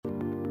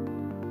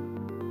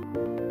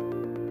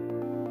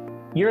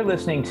You're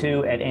listening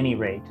to At Any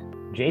Rate,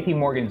 JP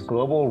Morgan's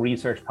global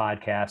research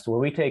podcast, where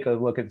we take a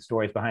look at the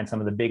stories behind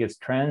some of the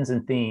biggest trends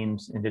and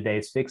themes in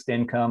today's fixed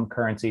income,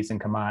 currencies, and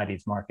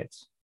commodities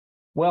markets.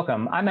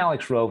 Welcome. I'm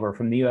Alex Rover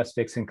from the U.S.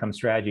 Fixed Income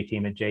Strategy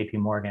Team at JP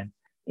Morgan.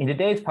 In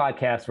today's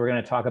podcast, we're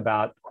going to talk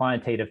about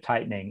quantitative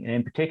tightening, and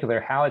in particular,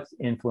 how it's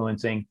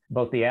influencing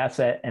both the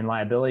asset and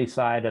liability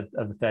side of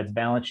the Fed's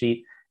balance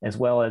sheet, as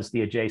well as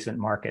the adjacent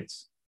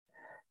markets.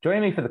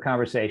 Joining me for the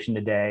conversation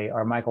today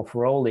are Michael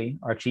Feroli,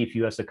 our chief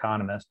U.S.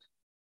 economist,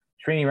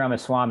 Srini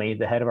Ramaswamy,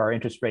 the head of our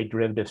interest rate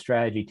derivative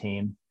strategy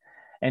team,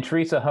 and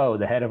Teresa Ho,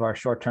 the head of our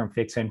short-term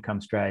fixed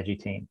income strategy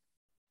team.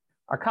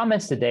 Our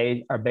comments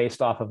today are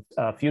based off of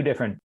a few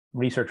different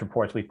research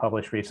reports we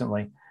published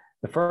recently.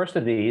 The first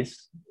of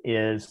these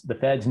is the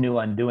Fed's New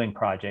Undoing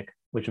Project,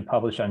 which was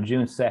published on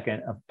June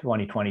 2nd of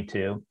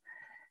 2022.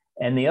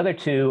 And the other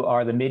two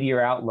are the mid-year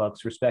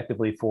outlooks,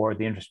 respectively, for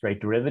the interest rate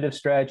derivative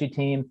strategy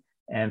team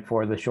and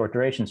for the short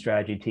duration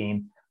strategy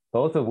team,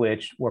 both of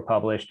which were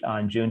published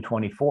on June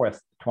 24th,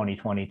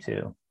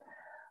 2022.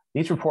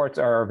 These reports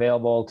are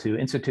available to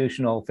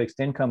institutional fixed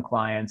income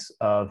clients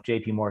of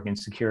JP Morgan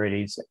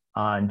Securities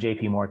on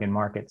JP Morgan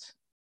Markets.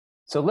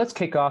 So let's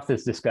kick off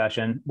this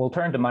discussion. We'll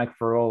turn to Mike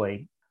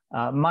Feroli.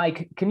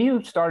 Mike, can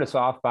you start us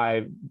off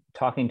by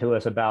talking to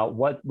us about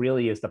what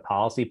really is the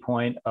policy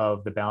point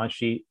of the balance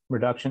sheet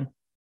reduction?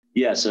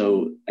 Yeah,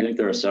 so I think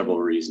there are several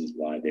reasons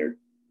why they're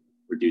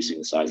reducing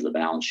the size of the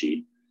balance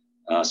sheet.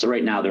 So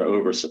right now they're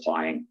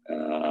oversupplying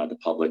the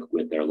public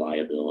with their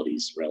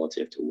liabilities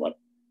relative to what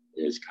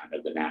is kind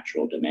of the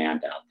natural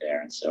demand out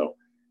there. And so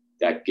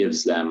that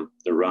gives them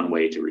the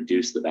runway to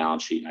reduce the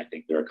balance sheet. And I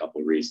think there are a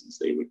couple of reasons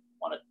they would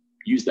want to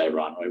use that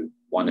runway.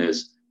 One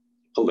is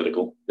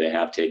political. They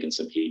have taken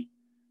some heat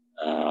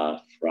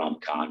from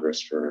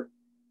Congress for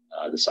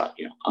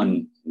the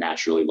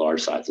unnaturally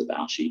large size of the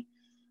balance sheet.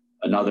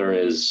 Another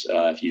is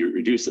if you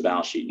reduce the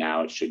balance sheet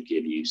now, it should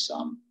give you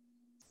some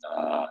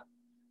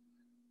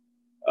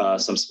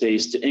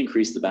space to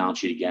increase the balance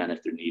sheet again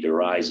if the need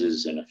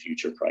arises in a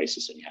future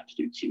crisis and you have to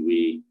do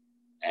QE.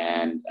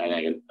 And I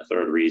think a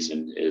third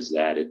reason is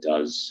that it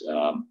does,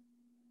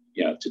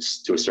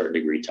 to a certain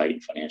degree, tighten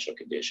financial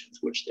conditions,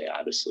 which they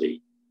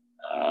obviously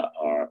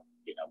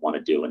want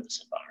to do in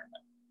this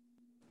environment.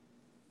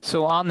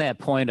 So on that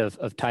point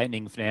of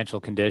tightening financial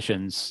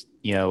conditions,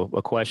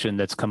 a question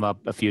that's come up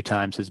a few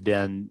times has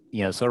been,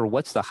 sort of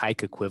what's the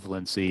hike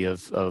equivalency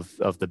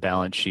of the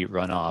balance sheet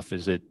runoff?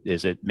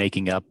 Is it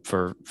making up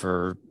for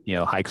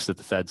hikes that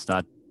the Fed's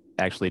not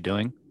actually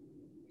doing?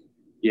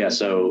 Yeah,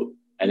 so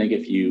I think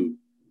if you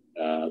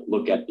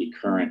look at the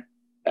current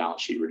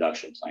balance sheet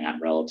reduction plan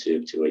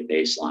relative to a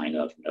baseline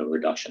of no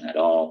reduction at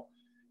all,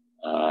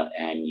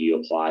 and you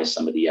apply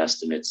some of the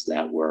estimates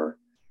that were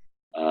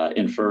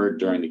inferred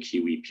during the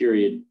QE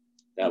period,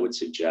 that would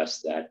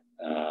suggest that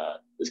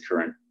this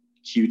current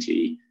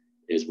QT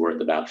is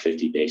worth about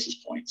 50 basis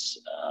points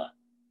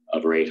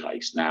of rate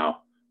hikes.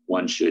 Now,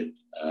 one should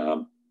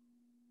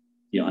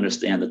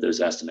understand that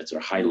those estimates are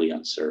highly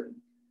uncertain.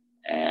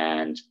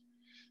 And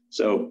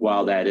so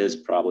while that is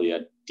probably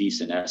a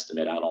decent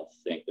estimate, I don't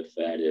think the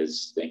Fed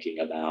is thinking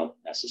about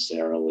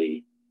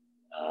necessarily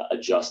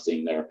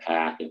adjusting their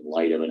path in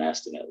light of an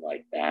estimate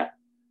like that,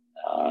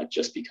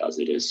 just because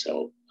it is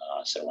so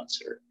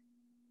uncertain.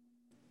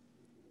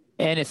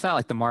 And it's not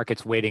like the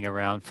market's waiting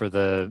around for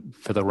the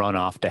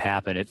runoff to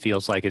happen. It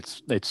feels like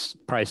it's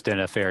priced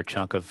in a fair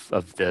chunk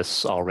of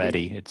this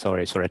already. It's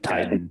already sort of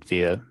tightened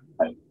via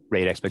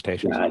rate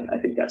expectations. Yeah, I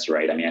think that's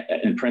right. I mean,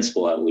 in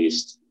principle, at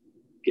least,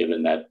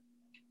 given that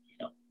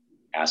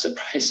asset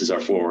prices are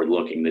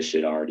forward-looking, this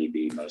should already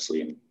be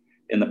mostly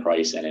in the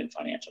price and in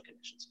financial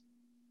conditions.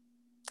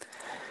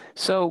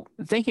 So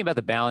thinking about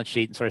the balance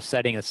sheet and sort of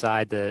setting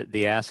aside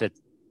the asset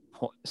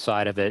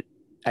side of it,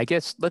 I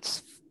guess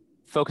let's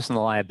focus on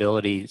the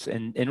liabilities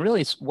and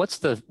really what's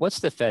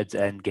the Fed's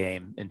end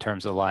game in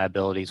terms of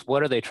liabilities?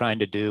 What are they trying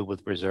to do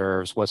with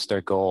reserves? What's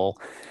their goal?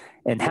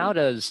 And how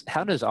does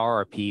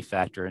RRP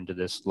factor into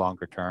this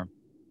longer term?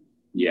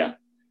 Yeah.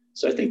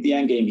 So I think the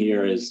end game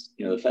here is,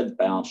 the Fed's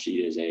balance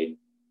sheet is a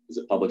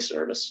public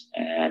service,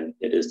 and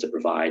it is to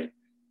provide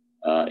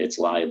its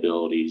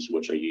liabilities,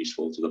 which are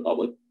useful to the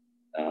public.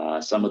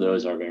 Some of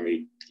those are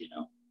very,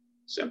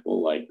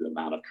 simple, like the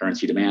amount of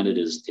currency demanded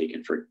is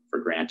taken for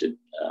granted.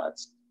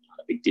 It's not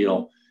a big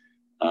deal.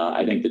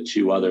 I think the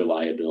two other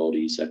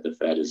liabilities that the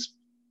Fed is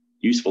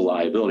useful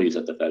liabilities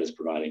that the Fed is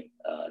providing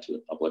to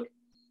the public,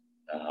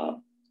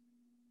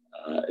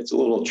 it's a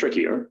little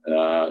trickier.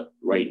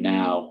 Right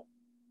now,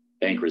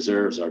 bank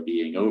reserves are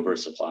being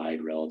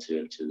oversupplied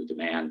relative to the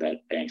demand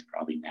that banks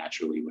probably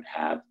naturally would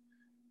have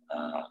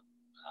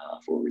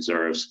for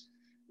reserves.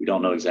 We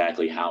don't know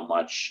exactly how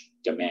much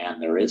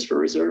demand there is for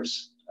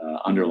reserves,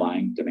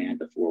 underlying demand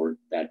before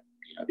that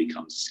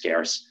becomes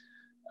scarce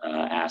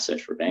asset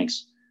for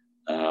banks.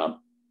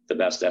 The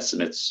best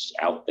estimates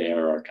out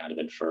there are kind of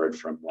inferred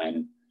from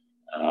when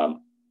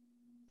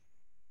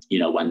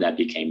that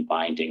became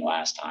binding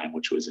last time,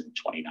 which was in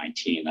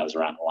 2019. That was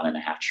around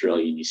 $1.5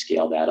 trillion. You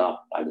scale that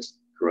up by the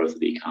growth of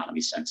the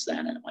economy since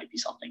then, and it might be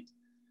something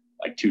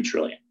like 2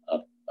 trillion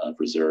of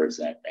reserves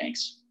that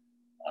banks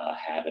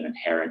have an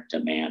inherent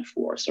demand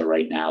for. So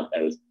right now,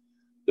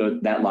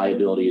 that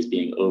liability is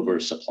being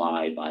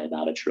oversupplied by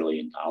about $1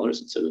 trillion. And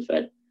so the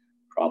Fed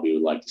probably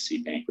would like to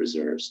see bank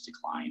reserves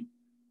decline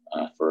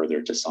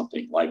further to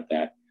something like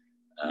that.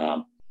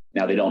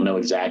 Now, they don't know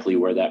exactly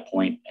where that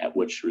point at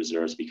which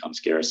reserves become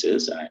scarce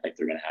is. And I think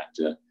they're going to have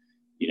to,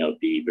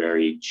 be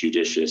very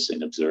judicious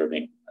in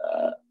observing,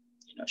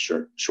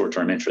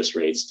 short-term interest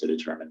rates to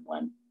determine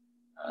when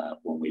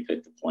we've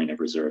hit the point of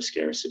reserve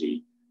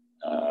scarcity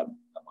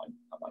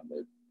among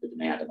the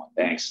demand among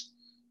banks.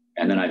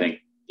 And then I think,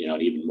 an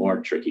even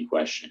more tricky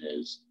question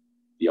is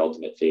the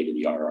ultimate fate of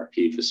the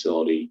RRP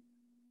facility.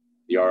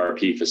 The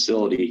RRP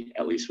facility,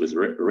 at least, was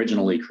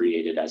originally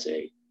created as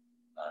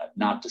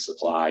not to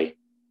supply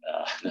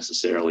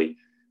necessarily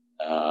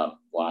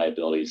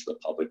liabilities to the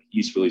public,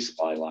 usefully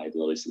supply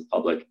liabilities to the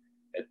public.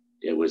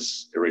 It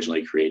was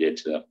originally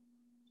created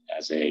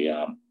as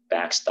a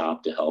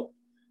backstop to help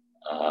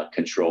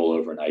control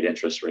overnight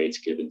interest rates,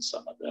 given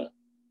some of the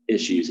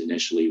issues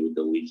initially with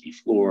the leaky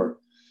floor.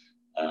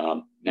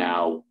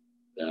 Now,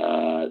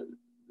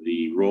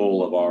 the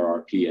role of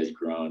RRP has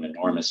grown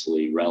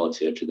enormously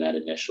relative to that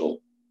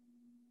initial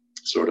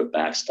sort of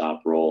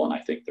backstop role. And I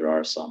think there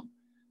are some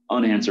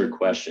unanswered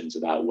questions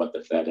about what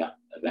the Fed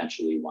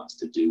eventually wants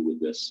to do with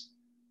this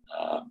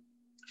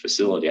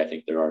facility. I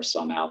think there are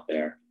some out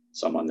there,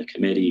 some on the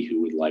committee,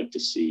 who would like to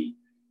see,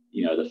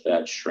 the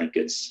Fed shrink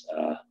its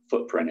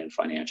footprint in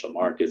financial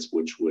markets,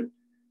 which would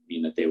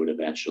mean that they would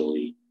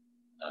eventually,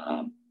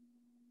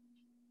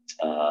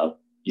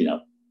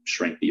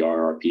 shrink the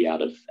RRP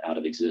out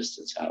of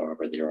existence.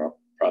 However, there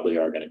probably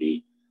are going to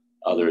be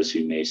others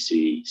who may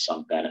see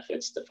some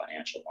benefits to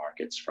financial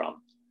markets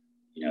from,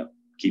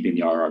 keeping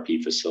the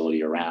RRP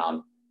facility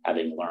around,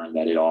 having learned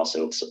that it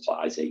also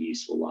supplies a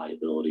useful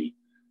liability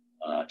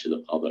to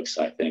the public.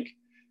 So I think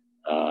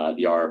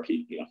the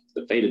RRP,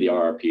 the fate of the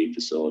RRP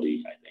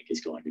facility, I think,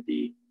 is going to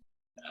be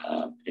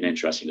an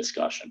interesting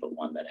discussion, but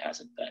one that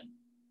hasn't been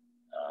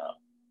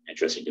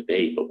interesting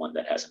debate, but one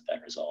that hasn't been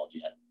resolved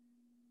yet.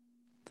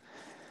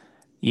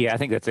 Yeah, I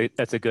think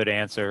that's a good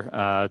answer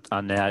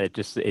on that.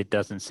 It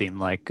doesn't seem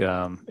like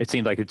it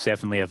seems like it's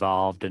definitely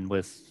evolved, and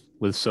with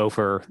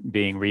SOFR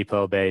being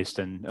repo based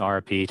and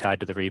RRP tied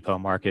to the repo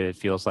market, it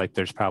feels like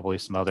there's probably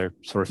some other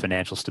sort of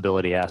financial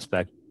stability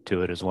aspect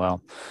to it as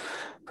well,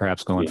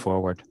 perhaps going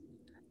forward.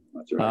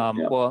 That's right.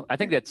 Well, I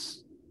think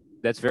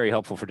that's very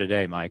helpful for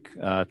today, Mike.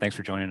 Thanks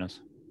for joining us.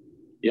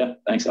 Yeah,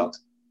 thanks, Alex.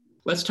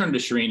 Let's turn to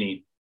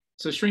Srini.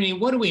 So Srini,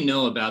 what do we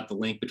know about the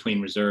link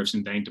between reserves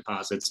and bank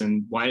deposits,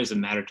 and why does it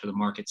matter to the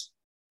markets?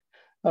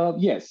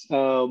 Yes.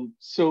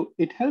 So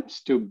it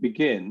helps to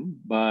begin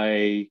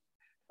by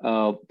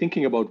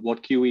thinking about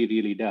what QE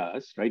really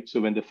does, right? So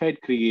when the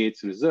Fed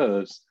creates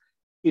reserves,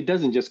 it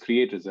doesn't just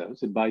create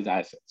reserves, it buys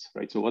assets,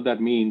 right? So what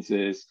that means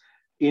is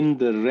in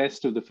the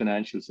rest of the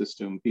financial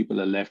system,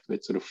 people are left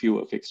with sort of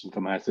fewer fixed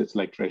income assets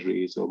like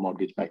treasuries or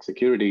mortgage-backed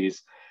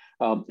securities,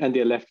 and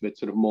they're left with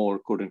sort of more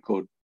quote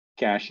unquote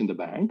cash in the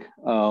bank.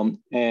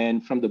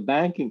 And from the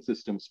banking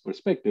system's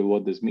perspective,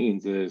 what this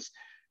means is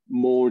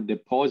more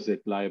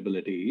deposit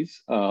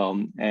liabilities.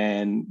 And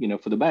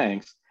for the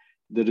banks,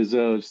 the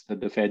reserves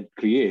that the Fed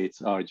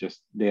creates are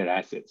just their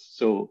assets.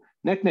 So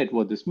net-net,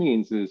 what this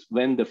means is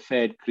when the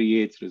Fed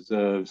creates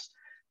reserves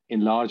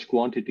in large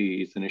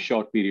quantities in a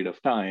short period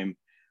of time,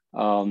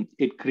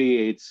 it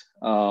creates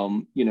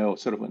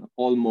sort of an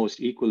almost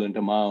equivalent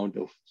amount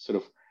of sort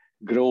of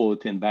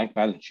growth in bank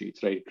balance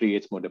sheets, right? It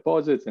creates more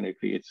deposits and it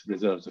creates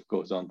reserves, of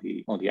course, on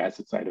the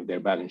asset side of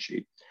their balance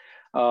sheet.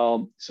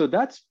 So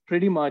that's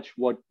pretty much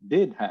what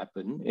did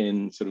happen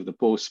in sort of the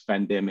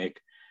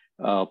post-pandemic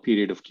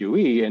period of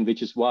QE, and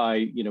which is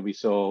why we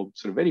saw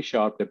sort of very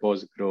sharp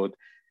deposit growth,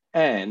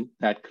 and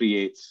that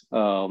created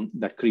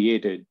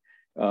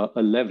a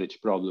leverage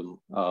problem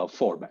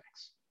for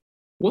banks.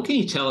 What can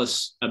you tell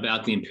us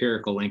about the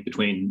empirical link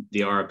between the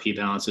RRP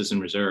balances and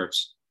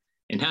reserves,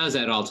 and how does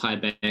that all tie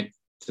back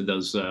to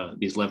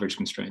these leverage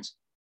constraints?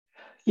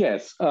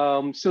 Yes.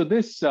 So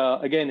this,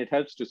 again, it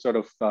helps to sort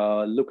of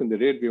look in the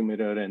rearview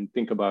mirror and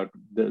think about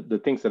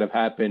the things that have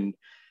happened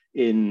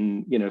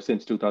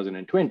since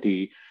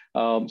 2020.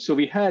 So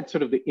we had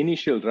sort of the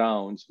initial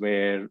rounds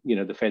where,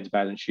 the Fed's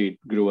balance sheet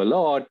grew a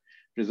lot,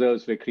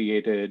 reserves were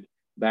created,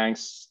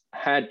 banks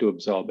had to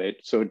absorb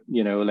it. So,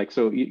 we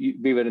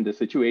were in the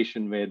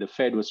situation where the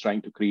Fed was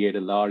trying to create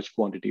a large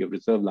quantity of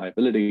reserve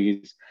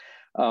liabilities.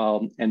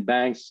 And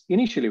banks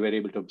initially were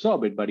able to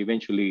absorb it, but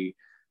eventually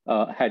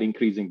had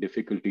increasing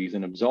difficulties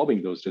in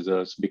absorbing those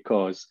reserves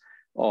because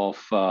of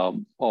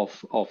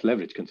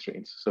leverage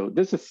constraints. So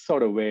this is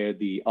sort of where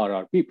the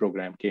RRP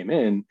program came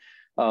in.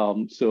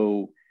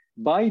 So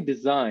by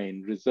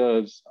design,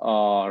 reserves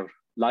are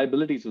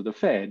liabilities of the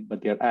Fed,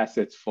 but they're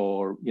assets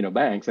for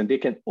banks, and they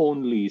can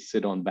only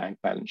sit on bank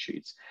balance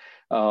sheets.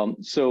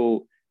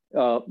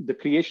 The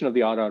creation of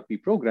the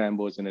RRP program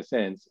was, in a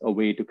sense, a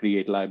way to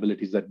create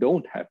liabilities that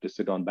don't have to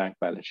sit on bank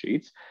balance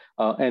sheets.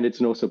 And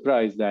it's no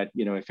surprise that,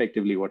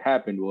 effectively what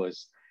happened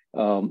was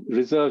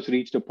Reserves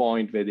reached a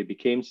point where they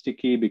became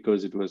sticky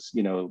because it was,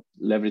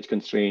 leverage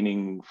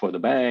constraining for the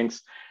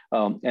banks,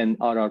 and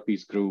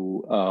RRPs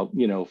grew,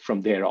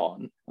 from there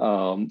on,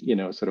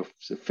 sort of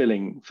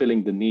filling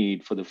the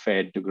need for the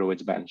Fed to grow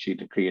its balance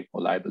sheet and create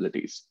more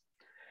liabilities.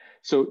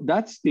 So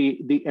that's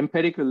the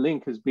empirical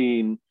link has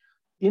been,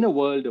 in a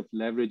world of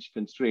leverage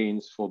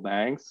constraints for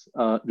banks,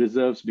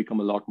 reserves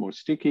become a lot more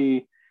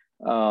sticky,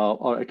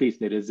 or at least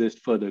they resist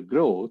further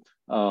growth.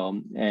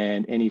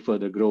 And any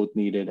further growth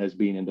needed has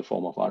been in the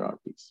form of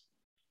RRPs.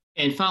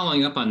 And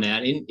following up on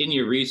that, in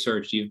your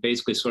research, you've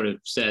basically sort of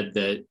said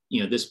that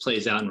this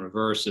plays out in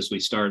reverse as we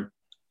start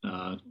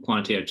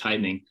quantitative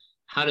tightening.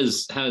 How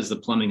does the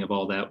plumbing of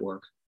all that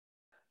work?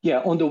 Yeah,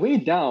 on the way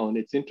down,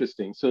 it's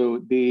interesting.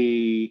 So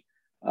the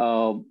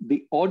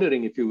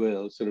ordering, if you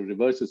will, sort of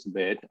reverses a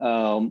bit.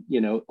 On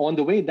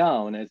the way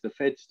down, as the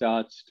Fed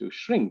starts to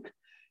shrink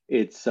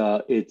its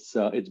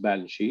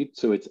balance sheet,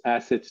 so its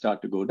assets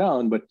start to go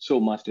down, but so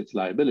must its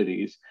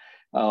liabilities.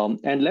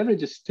 And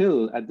leverage is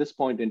still, at this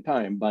point in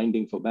time,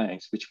 binding for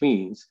banks, which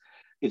means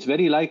it's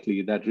very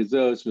likely that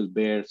reserves will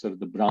bear sort of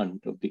the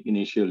brunt of the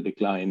initial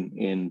decline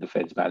in the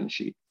Fed's balance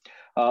sheet.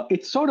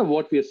 It's sort of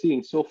what we are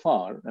seeing so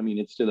far. I mean,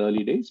 it's still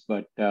early days,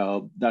 but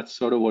that's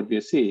sort of what we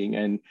are seeing.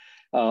 And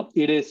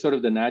it is sort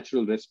of the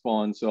natural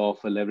response of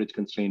a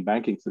leverage-constrained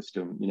banking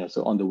system.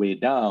 So on the way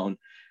down,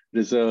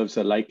 reserves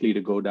are likely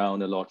to go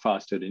down a lot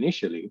faster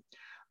initially.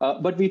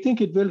 But we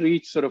think it will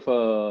reach sort of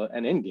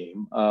an end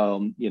game.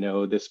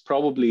 There's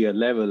probably a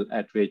level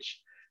at which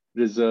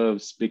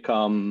reserves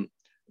become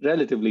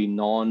relatively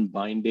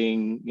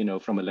non-binding,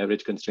 from a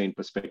leverage-constrained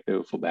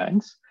perspective for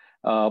banks.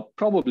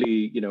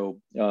 Probably,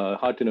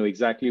 hard to know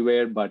exactly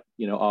where, but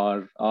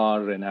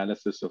our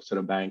analysis of sort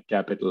of bank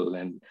capital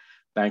and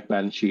bank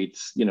balance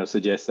sheets,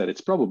 suggests that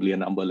it's probably a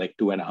number like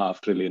 $2.5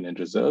 trillion in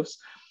reserves.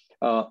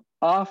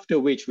 After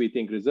which we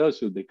think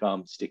reserves will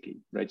become sticky,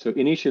 right? So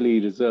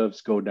initially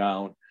reserves go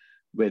down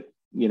with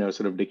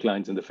sort of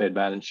declines in the Fed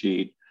balance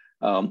sheet,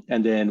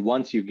 and then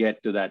once you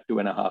get to that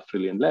 $2.5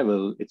 trillion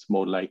level, it's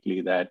more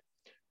likely that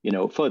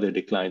further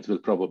declines will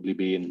probably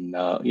be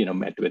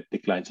met with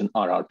declines in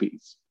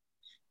RRPs.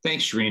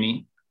 Thanks,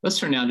 Srini. Let's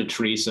turn now to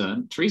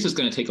Teresa. Teresa's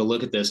going to take a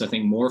look at this, I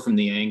think, more from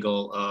the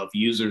angle of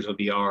users of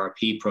the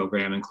RRP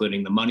program,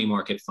 including the money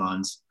market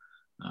funds,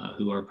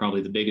 who are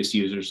probably the biggest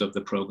users of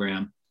the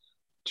program.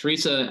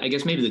 Teresa, I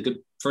guess maybe the good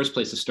first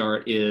place to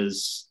start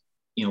is,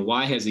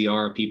 why has the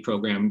RRP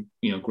program,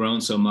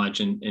 grown so much,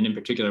 and in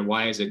particular,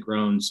 why has it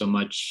grown so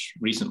much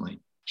recently?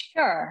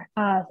 Sure.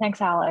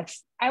 Thanks,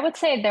 Alex. I would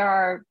say there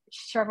are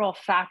several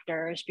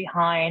factors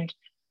behind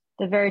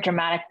the very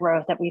dramatic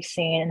growth that we've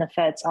seen in the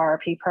Fed's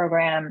RRP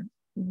program.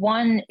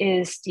 One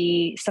is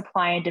the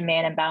supply and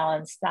demand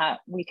imbalance that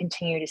we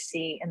continue to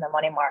see in the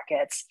money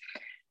markets.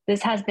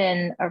 This has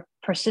been a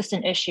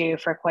persistent issue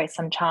for quite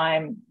some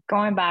time,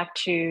 going back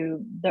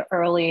to the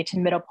early to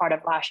middle part of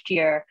last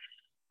year,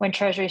 when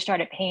Treasury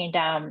started paying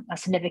down a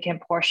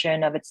significant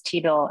portion of its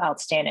T-bill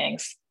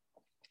outstandings.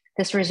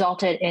 This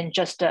resulted in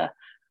just a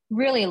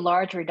really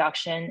large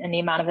reduction in the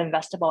amount of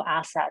investable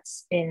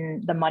assets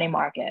in the money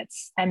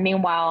markets. And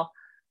meanwhile,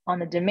 on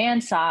the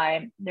demand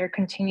side, there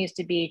continues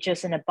to be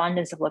just an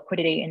abundance of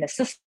liquidity in the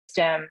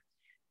system,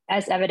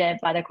 as evident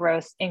by the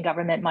growth in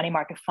government money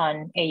market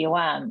fund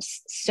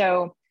AUMs.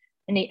 So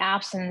in the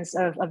absence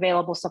of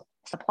available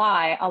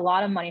supply, a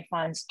lot of money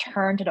funds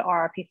turn to the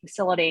RRP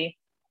facility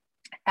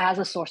as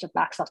a source of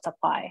backstop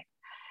supply.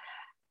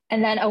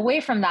 And then away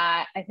from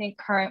that, I think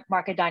current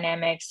market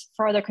dynamics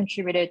further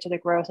contributed to the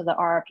growth of the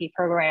RRP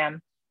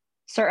program.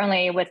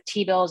 Certainly with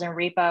T-bills and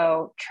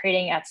repo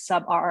trading at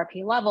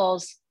sub-RRP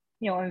levels,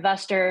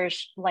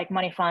 investors like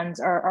money funds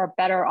are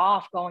better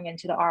off going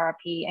into the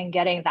RRP and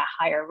getting that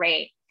higher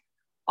rate.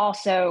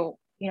 Also,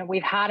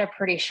 we've had a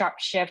pretty sharp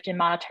shift in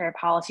monetary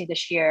policy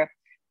this year,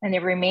 and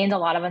there remains a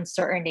lot of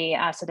uncertainty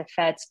as to the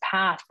Fed's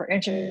path for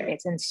interest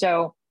rates. And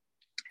so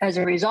as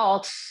a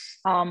result,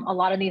 a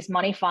lot of these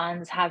money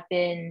funds have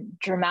been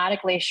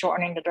dramatically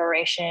shortening the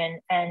duration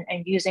and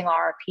using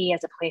RRP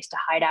as a place to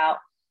hide out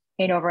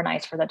in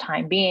overnights for the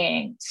time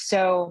being.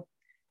 So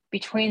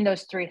between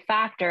those three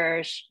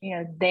factors,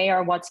 they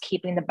are what's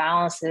keeping the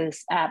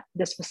balances at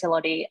this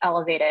facility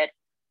elevated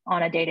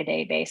on a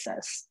day-to-day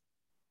basis.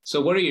 So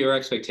what are your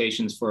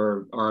expectations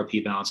for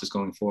RRP balances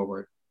going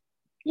forward?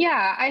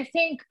 Yeah, I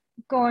think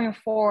going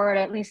forward,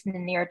 at least in the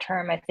near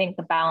term, I think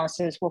the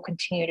balances will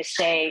continue to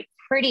stay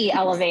pretty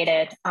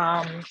elevated,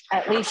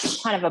 at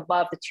least kind of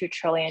above the $2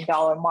 trillion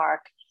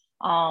mark.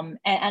 And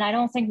I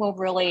don't think we'll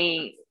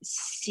really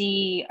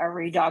see a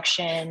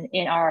reduction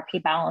in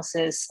RRP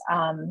balances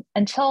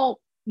until,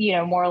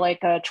 more like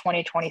a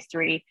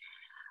 2023,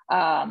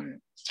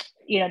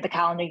 the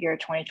calendar year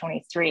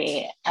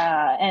 2023.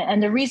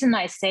 And the reason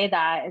I say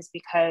that is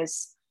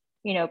because,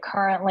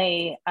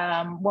 currently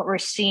what we're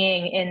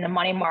seeing in the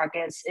money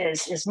markets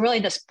is really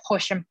this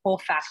push and pull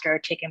factor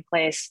taking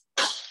place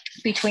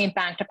between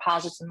bank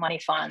deposits and money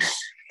funds.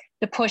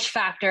 The push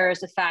factor is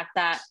the fact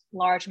that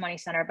large money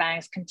center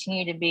banks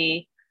continue to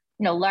be,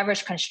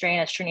 leverage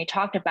constraint, as Srini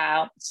talked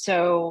about.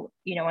 So,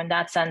 in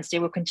that sense, they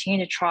will continue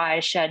to try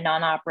to shed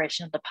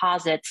non-operational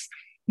deposits,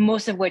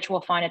 most of which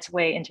will find its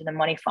way into the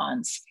money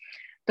funds.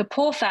 The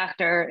pull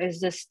factor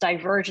is this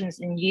divergence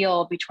in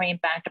yield between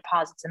bank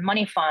deposits and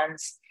money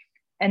funds.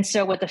 And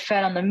so with the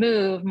Fed on the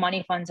move,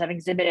 money funds have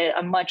exhibited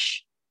a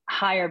much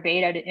higher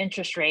beta to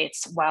interest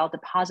rates while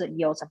deposit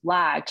yields have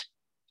lagged.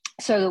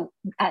 So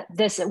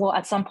this will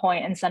at some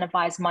point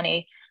incentivize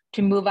money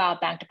to move out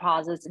bank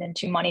deposits and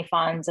into money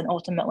funds and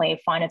ultimately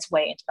find its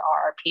way into the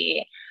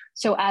RRP.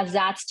 So as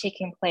that's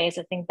taking place,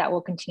 I think that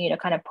will continue to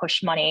kind of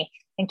push money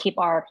and keep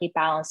RRP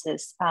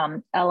balances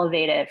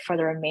elevated for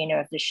the remainder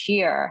of this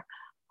year.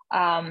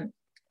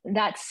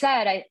 That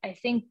said, I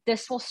think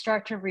this will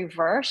start to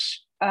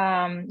reverse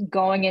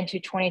going into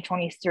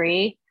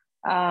 2023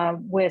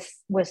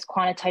 with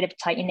quantitative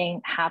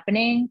tightening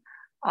happening.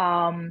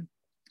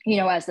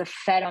 As the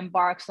Fed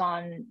embarks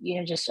on,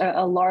 just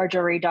a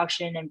larger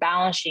reduction in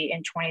balance sheet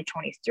in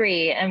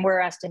 2023. And we're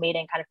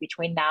estimating kind of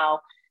between now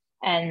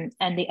and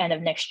the end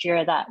of next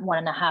year that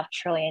 $1.5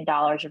 trillion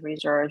of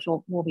reserves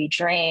will be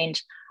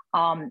drained.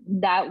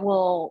 That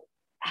will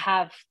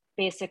have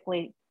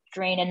basically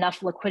drained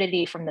enough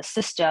liquidity from the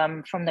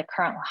system from the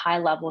current high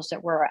levels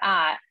that we're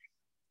at,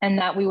 and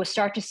that we will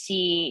start to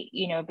see,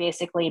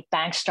 basically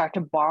banks start to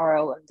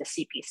borrow in the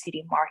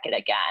CP/CD market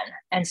again.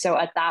 And so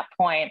at that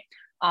point,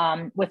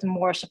 with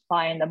more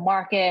supply in the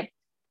market,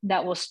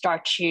 that will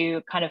start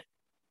to kind of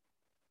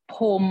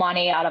pull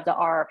money out of the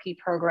RRP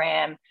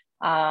program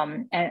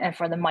and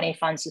for the money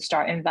funds to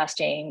start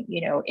investing,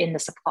 in the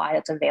supply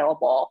that's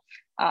available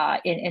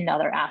in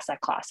other asset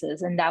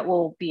classes. And that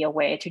will be a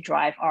way to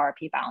drive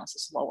RRP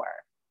balances lower.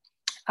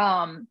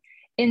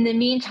 In the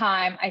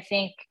meantime, I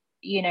think,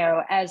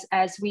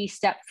 as we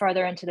step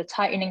further into the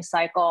tightening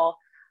cycle,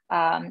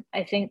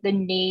 I think the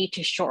need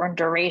to shorten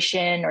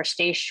duration or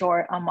stay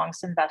short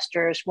amongst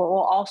investors will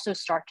also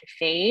start to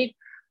fade.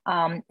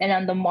 And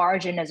on the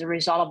margin, as a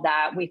result of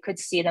that, we could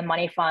see the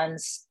money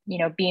funds,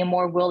 being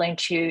more willing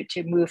to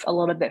move a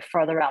little bit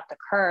further out the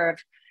curve.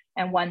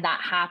 And when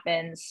that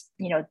happens,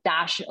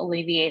 that should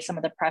alleviate some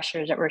of the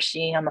pressures that we're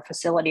seeing on the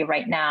facility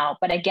right now.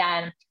 But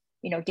again,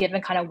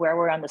 given kind of where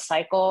we're on the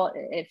cycle,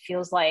 it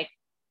feels like,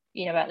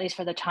 at least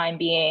for the time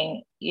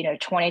being,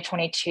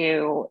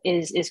 2022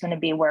 is going to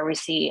be where we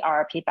see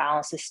RRP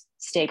balances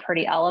stay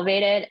pretty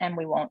elevated, and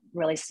we won't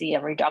really see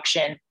a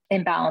reduction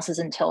in balances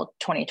until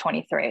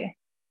 2023.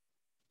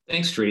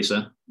 Thanks,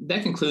 Teresa.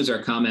 That concludes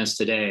our comments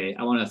today.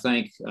 I want to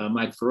thank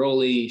Mike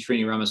Feroli,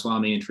 Srini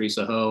Ramaswamy, and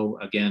Teresa Ho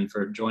again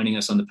for joining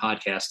us on the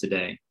podcast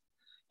today.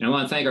 And I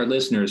want to thank our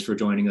listeners for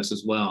joining us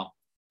as well.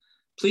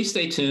 Please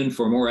stay tuned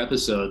for more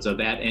episodes of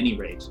At Any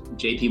Rate,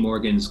 JP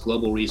Morgan's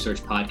Global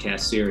Research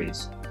Podcast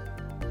series.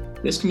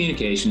 This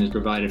communication is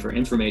provided for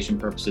information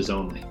purposes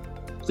only.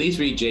 Please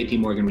read JP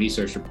Morgan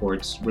research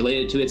reports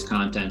related to its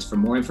contents for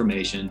more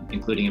information,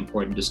 including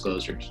important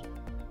disclosures.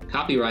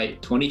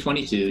 Copyright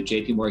 2022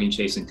 JP Morgan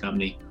Chase &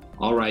 Company,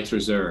 all rights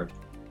reserved.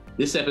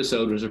 This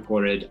episode was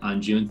recorded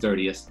on June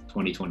 30th,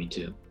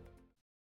 2022.